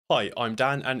Hi, I'm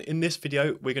Dan, and in this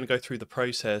video we're going to go through the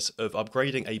process of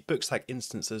upgrading a BookStack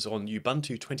instances on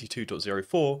Ubuntu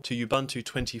 22.04 to Ubuntu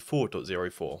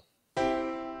 24.04.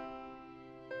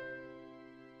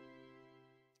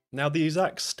 Now, the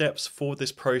exact steps for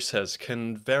this process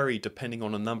can vary depending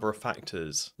on a number of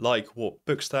factors, like what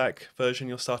BookStack version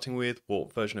you're starting with,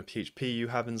 what version of PHP you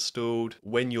have installed,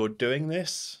 when you're doing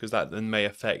this, because that then may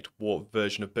affect what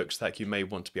version of BookStack you may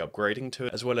want to be upgrading to,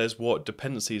 as well as what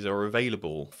dependencies are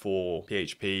available for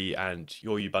PHP and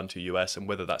your Ubuntu US and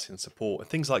whether that's in support, and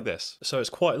things like this. So it's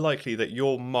quite likely that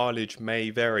your mileage may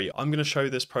vary. I'm going to show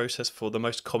this process for the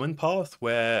most common path,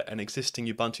 where an existing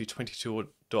Ubuntu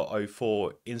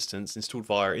 22.04 instance installed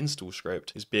via install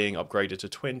script is being upgraded to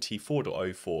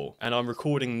 24.04, and I'm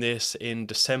recording this in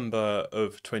December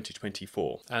of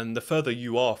 2024. And the further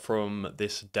you are from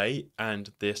this date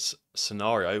and this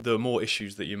scenario, the more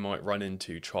issues that you might run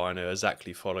into trying to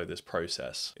exactly follow this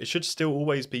process. It should still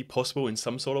always be possible in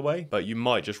some sort of way, but you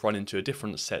might just run into a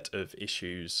different set of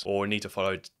issues or need to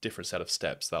follow a different set of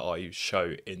steps that I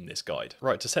show in this guide.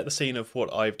 Right, to set the scene of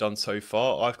what I've done so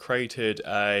far, I've created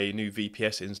a new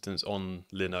VPS instance on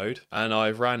Linode, and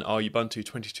I've ran our Ubuntu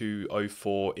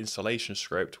 22.04 installation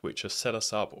script, which has set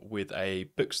us up with a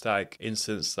BookStack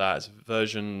instance that's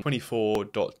version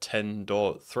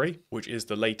 24.10.3, which is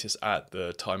the latest at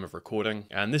the time of recording.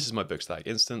 And this is my BookStack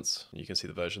instance. You can see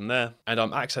the version there, and I'm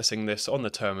accessing this on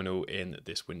the terminal in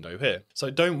this window here.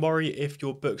 So don't worry if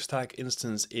your BookStack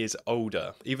instance is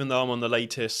older. Even though I'm on the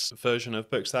latest version of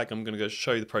BookStack, I'm going to go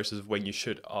show you the process of when you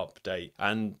should update.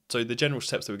 And so the general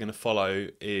steps that we're going to follow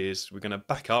is we're going to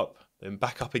back up, then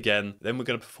back up again, then we're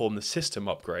going to perform the system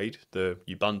upgrade, the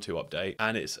Ubuntu update,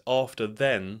 and it's after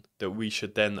then that we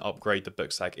should then upgrade the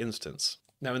BookStack instance.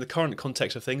 Now, in the current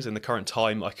context of things, in the current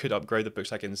time, I could upgrade the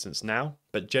BookStack instance now,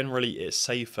 but generally it's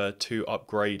safer to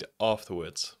upgrade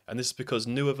afterwards. And this is because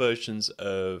newer versions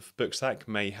of BookStack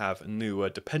may have newer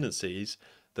dependencies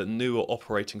that newer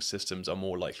operating systems are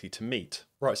more likely to meet.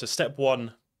 Right, so step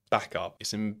one, backup.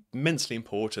 It's immensely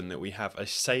important that we have a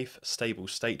safe, stable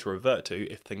state to revert to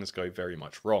if things go very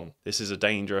much wrong. This is a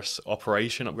dangerous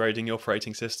operation, upgrading your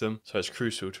operating system, so it's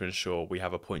crucial to ensure we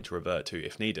have a point to revert to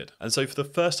if needed. And so for the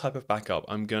first type of backup,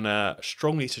 I'm gonna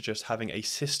strongly suggest having a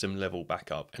system level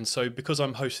backup. And so because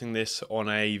I'm hosting this on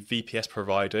a VPS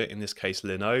provider, in this case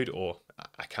Linode or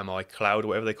Akamai Cloud or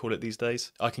whatever they call it these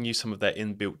days, I can use some of their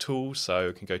inbuilt tools. So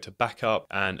I can go to backup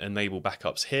and enable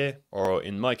backups here, or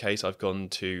in my case I've gone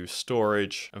to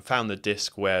storage and found the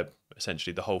disk where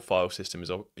essentially the whole file system is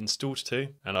installed to,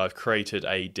 and I've created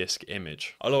a disk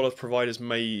image. A lot of providers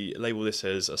may label this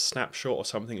as a snapshot or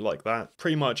something like that.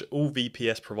 Pretty much all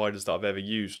VPS providers that I've ever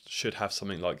used should have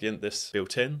something like this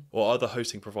built in, or other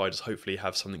hosting providers hopefully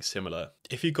have something similar.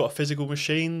 If you've got a physical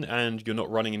machine and you're not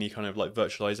running any kind of like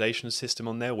virtualization system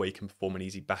on there where you can perform an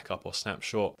easy backup or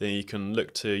snapshot, then you can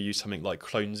look to use something like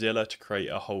Clonezilla to create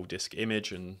a whole disk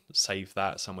image and save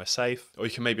that somewhere safe. Or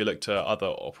you can maybe look to other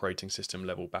operating system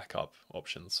level backup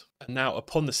options. And now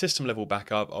upon the system level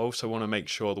backup, I also want to make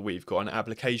sure that we've got an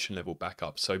application level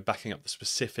backup, so backing up the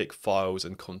specific files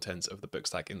and contents of the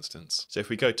BookStack instance. So if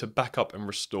we go to backup and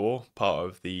restore, part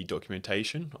of the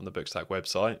documentation on the BookStack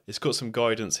website, it's got some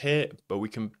guidance here, but we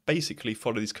can basically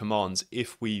follow these commands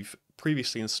if we've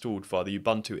previously installed via the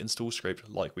Ubuntu install script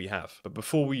like we have. But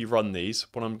before we run these,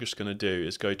 what I'm just going to do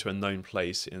is go to a known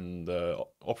place in the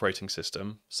operating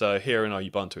system. So here in our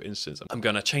Ubuntu instance, I'm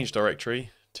going to change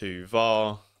directory to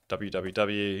var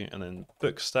www and then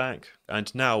BookStack,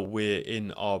 and now we're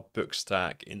in our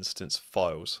BookStack instance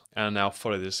files, and now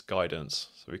follow this guidance.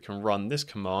 So we can run this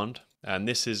command, and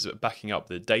this is backing up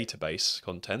the database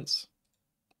contents.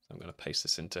 I'm going to paste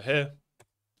this into here.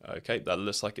 Okay, that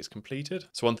looks like it's completed.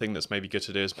 So one thing that's maybe good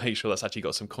to do is make sure that's actually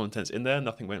got some contents in there,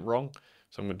 nothing went wrong.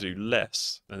 So I'm going to do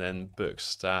less and then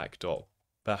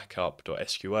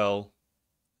bookstack.backup.sql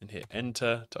and hit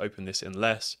enter to open this in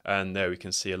less, and there we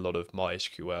can see a lot of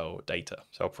MySQL data.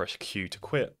 So I'll press Q to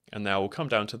quit, and now we'll come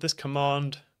down to this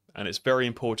command, and it's very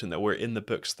important that we're in the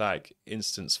BookStack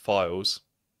instance files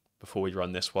before we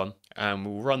run this one, and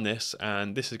we'll run this,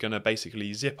 and this is going to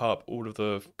basically zip up all of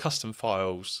the custom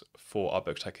files for our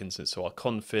BookStack instance, so our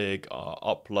config, our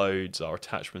uploads, our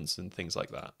attachments and things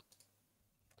like that.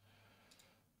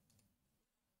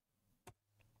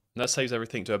 And that saves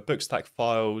everything to a BookStack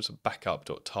files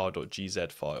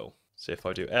backup.tar.gz file. So if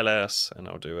I do ls and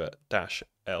I'll do a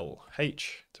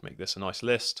to make this a nice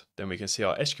list. Then we can see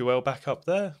our SQL backup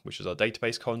there, which is our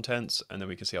database contents, and then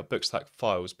we can see our BookStack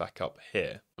files backup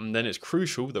here. And then it's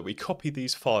crucial that we copy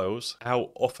these files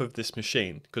out off of this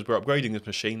machine, because we're upgrading this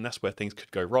machine. That's where things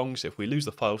could go wrong. So if we lose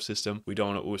the file system, we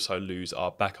don't want to also lose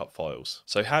our backup files.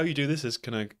 So how you do this is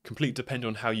going to completely depend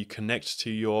on how you connect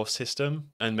to your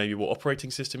system and maybe what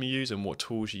operating system you use and what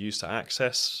tools you use to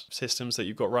access systems that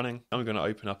you've got running. I'm going to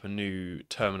open up a new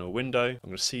terminal window. I'm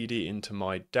going to cd into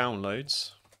my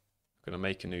downloads. I'm going to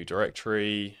make a new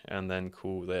directory and then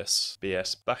call this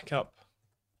BS backup.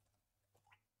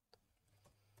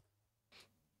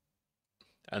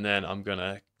 And then I'm going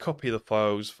to copy the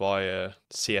files via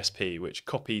CSP, which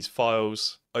copies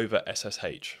files over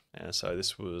SSH. And so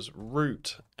this was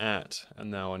root at, and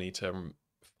now I need to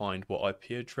find what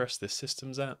IP address this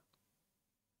system's at.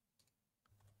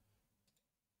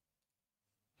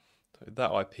 So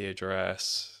that IP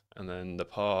address, and then the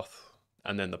path.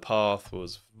 And then the path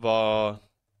was var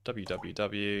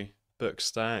www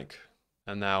bookstack,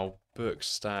 and now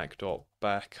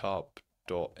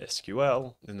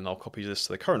bookstack.backup.sql, and then I'll copy this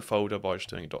to the current folder by just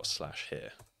doing /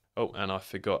 here. Oh, and I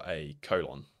forgot a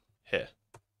colon here.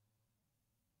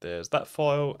 There's that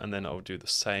file, and then I'll do the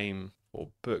same for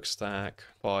bookstack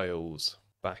files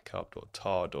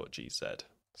backup.tar.gz.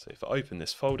 So if I open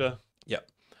this folder, yep,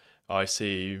 I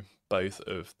see both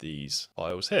of these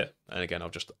files here. And again, I'll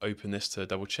just open this to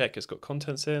double check it's got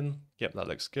contents in. Yep, that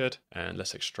looks good. And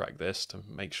let's extract this to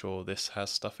make sure this has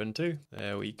stuff in too.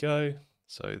 There we go.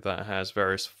 So that has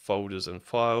various folders and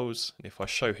files. And if I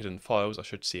show hidden files, I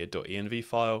should see a .env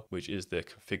file, which is the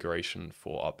configuration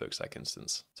for our BookStack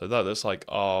instance. So that looks like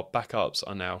our backups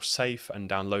are now safe and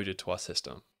downloaded to our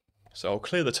system. So I'll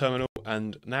clear the terminal,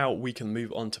 and now we can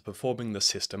move on to performing the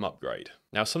system upgrade.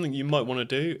 Now, something you might want to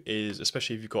do is,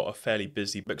 especially if you've got a fairly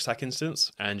busy BookStack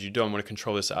instance and you don't want to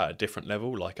control this at a different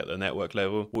level, like at the network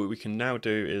level, what we can now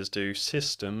do is do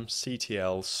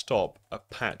systemctl stop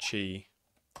apache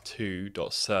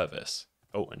 2.service.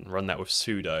 Oh, and run that with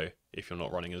sudo if you're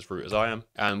not running as root as I am.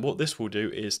 And what this will do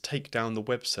is take down the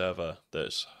web server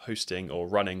that's hosting or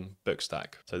running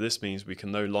BookStack. So this means we can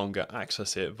no longer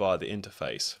access it via the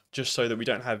interface, just so that we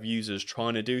don't have users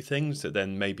trying to do things that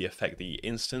then maybe affect the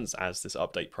instance as this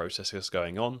update process is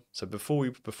going on. So before we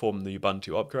perform the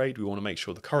Ubuntu upgrade, we want to make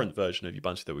sure the current version of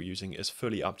Ubuntu that we're using is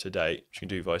fully up to date, which you can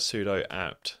do via sudo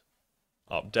apt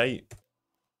update.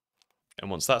 And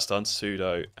once that's done,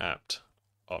 sudo apt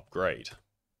upgrade.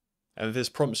 And if this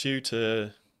prompts you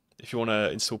to, if you want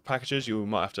to install packages, you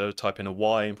might have to type in a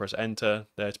Y and press enter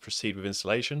there to proceed with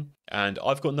installation. And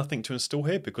I've got nothing to install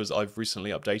here because I've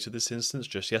recently updated this instance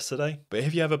just yesterday. But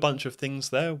if you have a bunch of things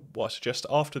there, what I suggest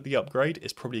after the upgrade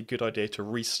is probably a good idea to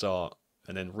restart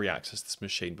and then re-access this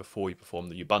machine before you perform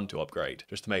the Ubuntu upgrade,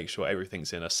 just to make sure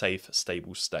everything's in a safe,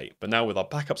 stable state. But now with our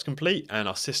backups complete and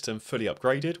our system fully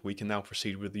upgraded, we can now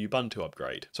proceed with the Ubuntu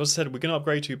upgrade. So as I said, we're going to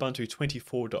upgrade to Ubuntu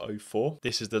 24.04.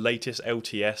 This is the latest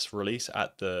LTS release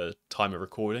at the time of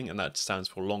recording, and that stands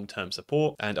for long-term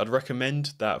support. And I'd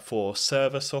recommend that for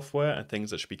server software and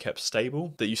things that should be kept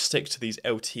stable, that you stick to these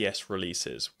LTS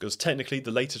releases, because technically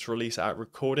the latest release at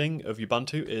recording of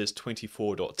Ubuntu is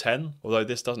 24.10, although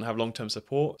this doesn't have long-term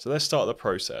support. So let's start the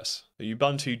process. The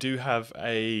Ubuntu do have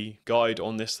a guide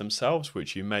on this themselves,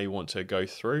 which you may want to go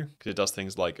through, because it does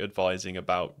things like advising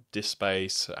about disk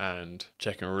space and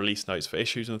checking release notes for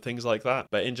issues and things like that.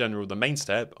 But in general, the main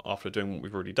step after doing what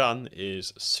we've already done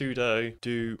is sudo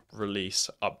do release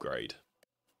upgrade.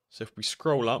 So if we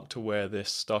scroll up to where this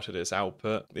started its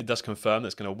output, it does confirm that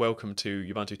it's going to welcome to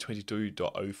Ubuntu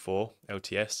 22.04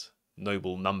 LTS.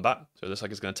 Noble number. So it looks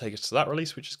like it's going to take us to that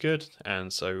release, which is good.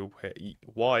 And so hit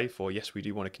Y for yes, we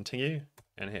do want to continue,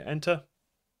 and hit enter.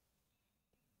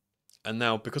 And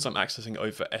now because I'm accessing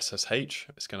over SSH,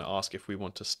 it's going to ask if we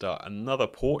want to start another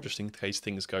port just in case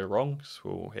things go wrong. So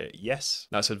we'll hit yes.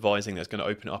 That's advising that it's going to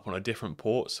open up on a different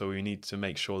port. So we need to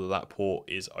make sure that that port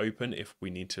is open if we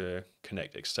need to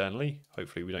connect externally.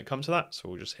 Hopefully we don't come to that. So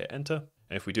we'll just hit enter.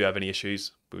 And if we do have any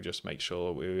issues, we'll just make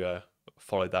sure we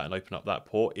follow that and open up that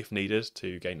port if needed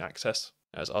to gain access.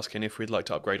 It's asking if we'd like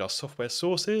to upgrade our software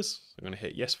sources. I'm going to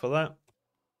hit yes for that.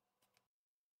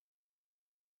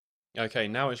 Okay,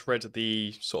 now it's read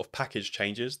the sort of package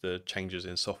changes, the changes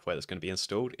in software that's going to be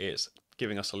installed. It's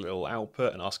giving us a little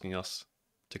output and asking us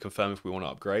to confirm if we want to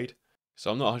upgrade. So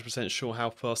I'm not 100% sure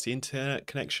how fast the internet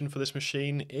connection for this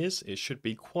machine is. It should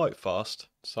be quite fast.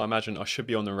 So I imagine I should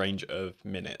be on the range of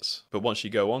minutes. But once you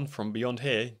go on from beyond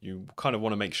here, you kind of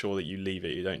want to make sure that you leave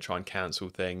it. You don't try and cancel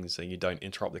things and you don't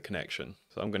interrupt the connection.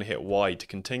 So I'm going to hit Y to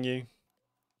continue.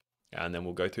 And then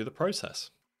we'll go through the process.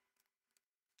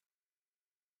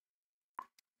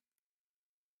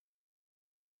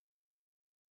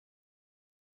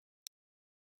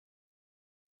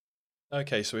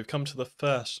 Okay, so we've come to the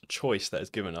first choice that is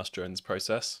given us during this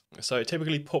process. So it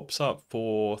typically pops up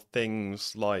for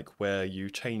things like where you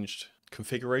changed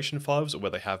configuration files or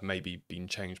where they have maybe been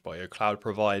changed by your cloud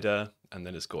provider and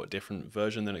then it's got a different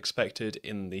version than expected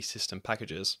in the system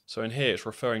packages. So in here it's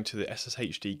referring to the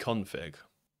sshd config.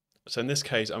 So in this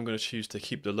case, I'm going to choose to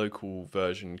keep the local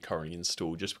version currently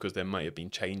installed just because there may have been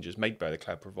changes made by the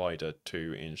cloud provider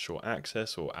to ensure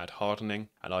access or add hardening,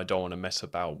 and I don't want to mess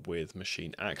about with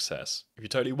machine access. If you're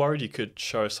totally worried, you could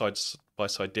show a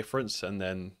side-by-side difference and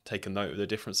then take a note of the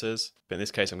differences. But in this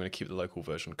case, I'm going to keep the local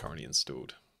version currently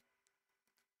installed.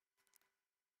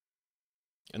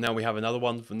 And now we have another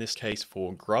one in this case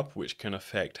for grub, which can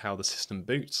affect how the system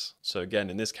boots. So again,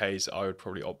 in this case, I would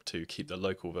probably opt to keep the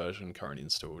local version currently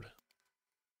installed.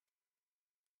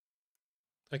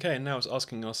 Okay, and now it's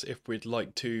asking us if we'd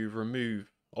like to remove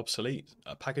obsolete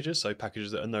packages, so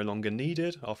packages that are no longer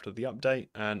needed after the update,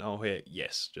 and I'll hit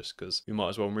yes, just because we might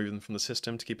as well remove them from the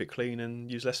system to keep it clean and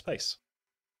use less space.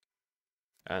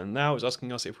 And now it's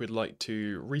asking us if we'd like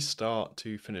to restart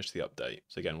to finish the update.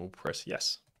 So again, we'll press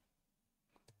yes.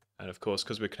 And of course,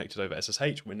 because we're connected over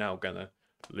SSH, we're now going to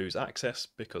lose access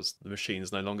because the machine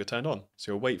is no longer turned on.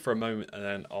 So we'll wait for a moment and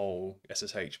then I'll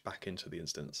SSH back into the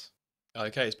instance.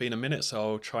 Okay, it's been a minute, so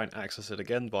I'll try and access it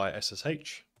again via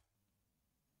SSH.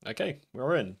 Okay,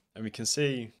 we're in. And we can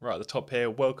see right at the top here,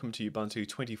 welcome to Ubuntu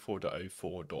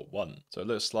 24.04.1. So it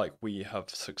looks like we have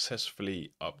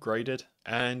successfully upgraded.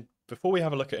 And before we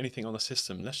have a look at anything on the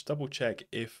system, let's double check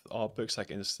if our BookStack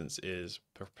instance is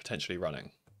potentially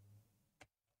running.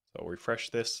 So I'll refresh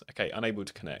this. Okay, unable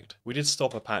to connect. We did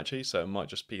stop Apache, so it might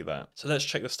just be that. So let's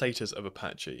check the status of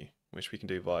Apache, which we can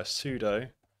do via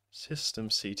sudo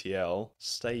systemctl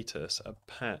status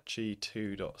apache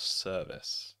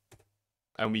 2.service.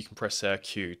 And we can press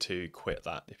Q to quit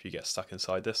that if you get stuck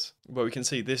inside this. But we can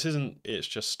see this it's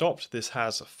just stopped, this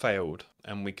has failed,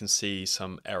 and we can see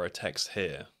some error text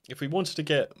here. If we wanted to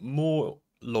get more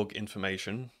log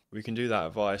information, we can do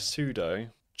that via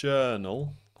sudo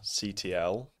journal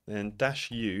ctl, then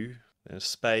 -u, then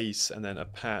space, and then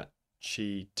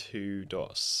apache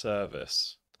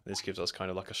 2.service. This gives us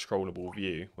kind of like a scrollable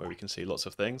view where we can see lots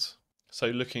of things. So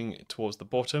looking towards the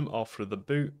bottom after the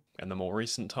boot and the more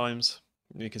recent times,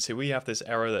 you can see we have this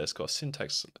error that it's got a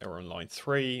syntax error on line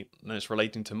 3, and it's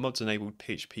relating to mods enabled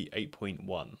PHP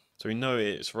 8.1. So we know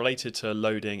it's related to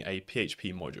loading a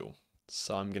PHP module.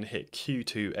 So I'm going to hit Q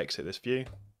to exit this view.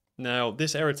 Now,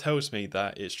 this error tells me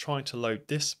that it's trying to load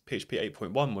this PHP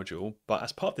 8.1 module, but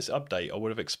as part of this update, I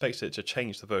would have expected it to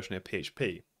change the version of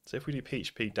PHP. So if we do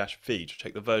php-v to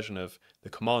check the version of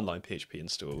the command line PHP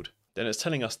installed, then it's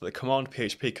telling us that the command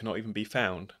PHP cannot even be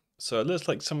found. So it looks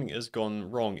like something has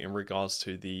gone wrong in regards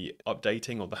to the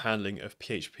updating or the handling of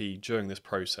PHP during this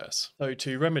process. So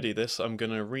to remedy this, I'm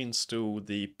going to reinstall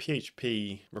the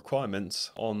PHP requirements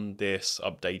on this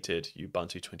updated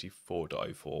Ubuntu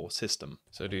 24.04 system.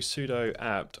 So do sudo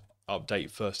apt update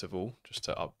first of all, just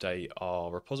to update our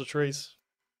repositories.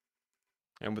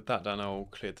 And with that done, I'll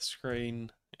clear the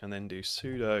screen and then do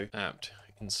sudo apt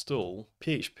install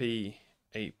PHP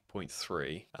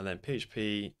 8.3 and then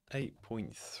PHP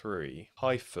 8.3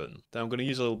 hyphen. Then I'm going to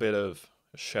use a little bit of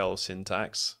shell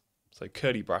syntax, so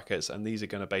curly brackets, and these are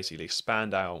going to basically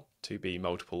expand out to be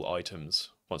multiple items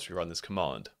once we run this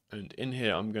command. And in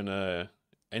here I'm going to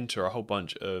enter a whole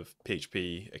bunch of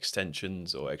PHP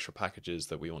extensions or extra packages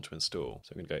that we want to install.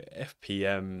 So I'm going to go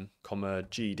fpm,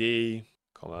 gd,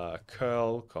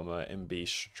 curl, mb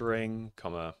string,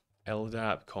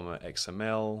 ldap,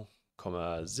 xml,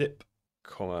 zip,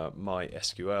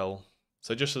 mysql.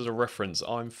 So just as a reference,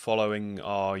 I'm following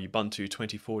our Ubuntu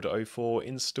 24.04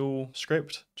 install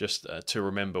script just to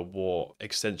remember what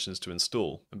extensions to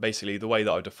install. And basically the way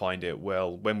that I defined it,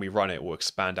 well, when we run it, we'll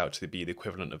expand out to be the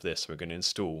equivalent of this. So we're going to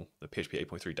install the PHP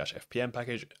 8.3-fpm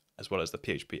package, as well as the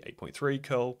PHP 8.3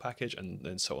 curl package, and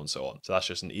then so on and so on. So that's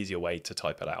just an easier way to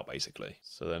type it out, basically.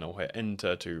 So then I'll hit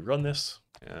enter to run this,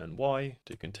 and Y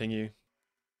to continue.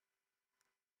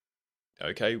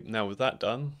 Okay, now with that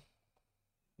done,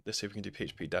 let's see if we can do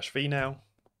php-v now.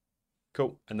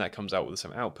 Cool, and that comes out with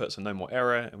some outputs and no more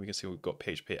error, and we can see we've got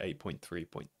PHP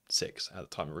 8.3.6 at the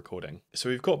time of recording. So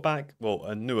we've got back, well,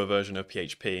 a newer version of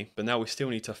PHP, but now we still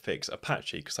need to fix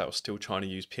Apache because that was still trying to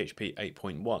use PHP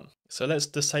 8.1. So let's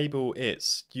disable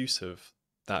its use of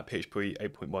that PHP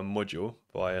 8.1 module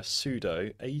via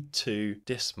sudo a2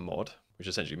 dismod, which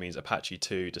essentially means Apache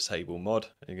 2 disable mod.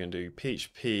 And you're going to do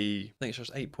PHP, I think it's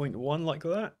just 8.1 like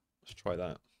that. Let's try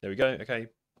that. There we go. Okay,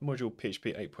 module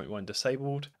PHP 8.1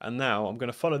 disabled. And now I'm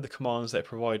going to follow the commands that are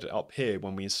provided up here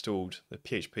when we installed the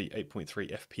PHP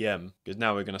 8.3 FPM, because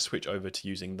now we're going to switch over to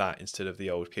using that instead of the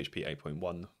old PHP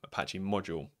 8.1 Apache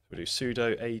module. We'll do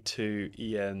sudo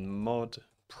a2 en mod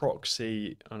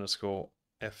proxy underscore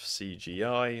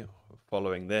fcgi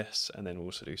following this, and then we'll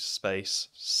also do space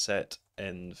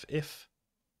setenvif.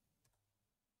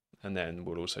 And then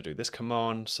we'll also do this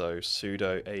command, so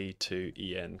sudo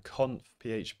a2 en conf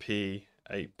php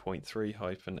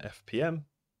 8.3-fpm.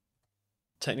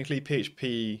 Technically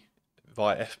PHP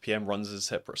via FPM runs as a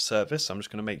separate service, so I'm just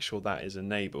going to make sure that is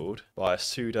enabled by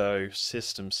sudo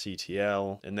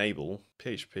systemctl enable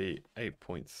php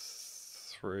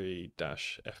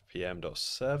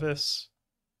 8.3-fpm.service.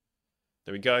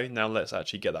 There we go. Now let's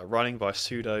actually get that running by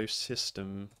sudo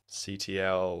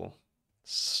systemctl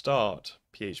start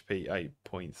php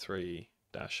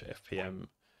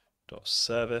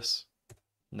 8.3-fpm.service.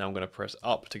 Now I'm going to press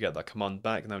up to get that command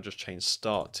back, and I'll just change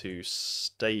start to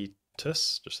status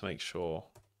just to make sure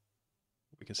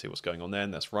we can see what's going on there,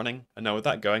 and that's running. And now with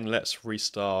that going, let's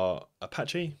restart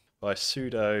Apache by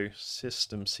sudo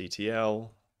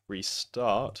systemctl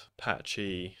restart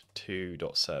apache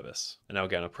 2.service. And now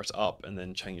again I'll press up and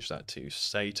then change that to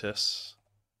status.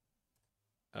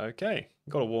 Okay,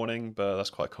 got a warning, but that's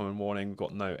quite a common warning. We've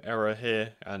got no error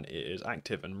here, and it is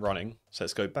active and running. So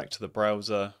let's go back to the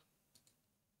browser,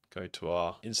 go to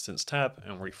our instance tab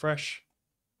and refresh.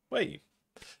 Wait,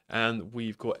 and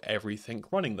we've got everything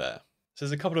running there. So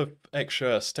there's a couple of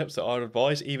extra steps that I'd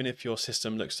advise, even if your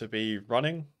system looks to be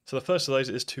running. So the first of those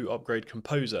is to upgrade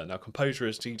Composer. Now Composer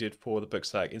is needed for the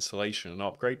BookStack installation and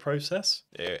upgrade process.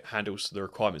 It handles the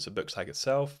requirements of BookStack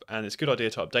itself, and it's a good idea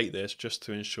to update this just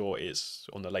to ensure it's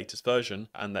on the latest version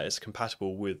and that it's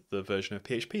compatible with the version of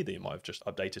PHP that you might have just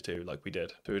updated to, like we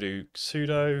did. So we'll do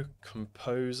sudo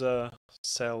composer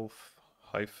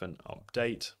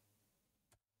self-update.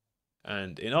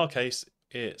 And in our case,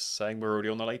 it's saying we're already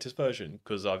on the latest version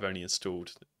because I've only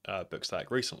installed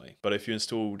BookStack recently. But if you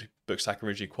installed BookStack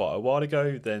originally quite a while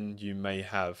ago, then you may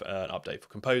have an update for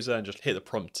Composer, and just hit the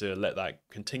prompt to let that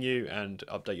continue and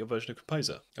update your version of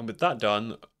Composer. And with that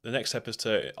done, the next step is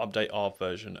to update our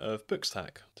version of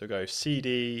BookStack. So go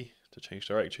cd to change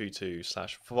directory to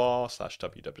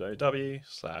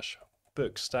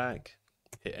 /var/www/bookstack.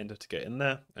 Hit enter to get in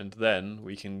there, and then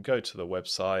we can go to the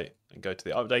website and go to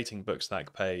the updating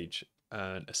BookStack page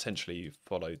and essentially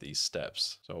follow these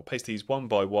steps. So we'll paste these one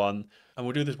by one, and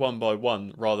we'll do this one by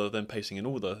one rather than pasting in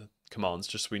all the commands,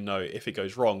 just so we know if it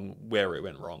goes wrong, where it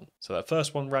went wrong. So that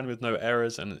first one ran with no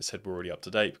errors, and it said we're already up to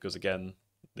date because, again,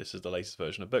 this is the latest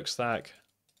version of BookStack.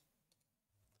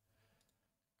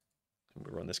 And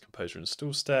we run this Composer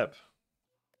install step.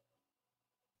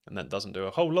 And that doesn't do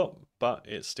a whole lot, but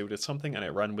it still did something, and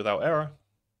it ran without error.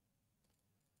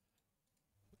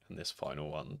 And this final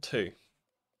one too.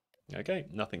 Okay,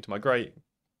 nothing to migrate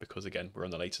because, again, we're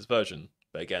on the latest version.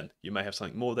 But again, you may have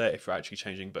something more there if you're actually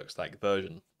changing BookStack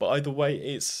version. But either way,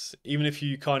 it's even if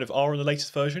you kind of are on the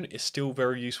latest version, it's still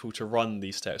very useful to run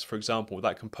these steps. For example,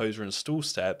 that Composer install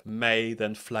step may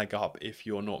then flag up if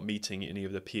you're not meeting any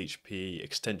of the PHP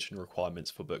extension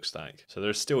requirements for BookStack. So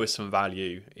there still is some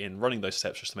value in running those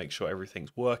steps just to make sure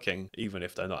everything's working, even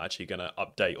if they're not actually going to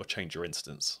update or change your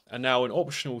instance. And now an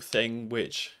optional thing,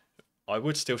 which I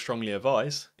would still strongly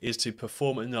advise, is to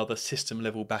perform another system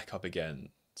level backup again.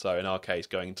 So in our case,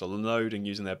 going into Linode and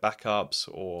using their backups,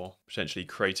 or potentially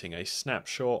creating a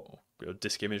snapshot, or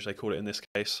disk image they call it in this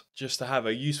case, just to have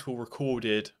a useful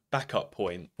recorded backup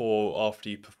point for after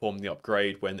you perform the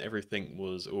upgrade when everything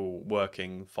was all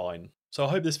working fine. So I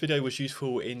hope this video was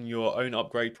useful in your own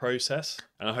upgrade process,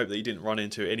 and I hope that you didn't run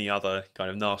into any other kind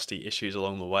of nasty issues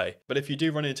along the way. But if you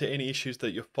do run into any issues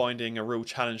that you're finding a real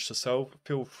challenge to solve,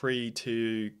 feel free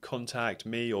to contact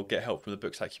me or get help from the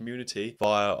BookStack community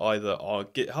via either our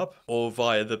GitHub or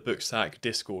via the BookStack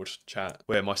Discord chat,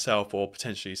 where myself or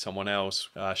potentially someone else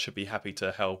should be happy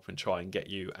to help and try and get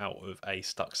you out of a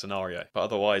stuck scenario. But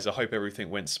otherwise, I hope everything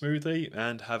went smoothly,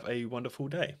 and have a wonderful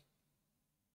day.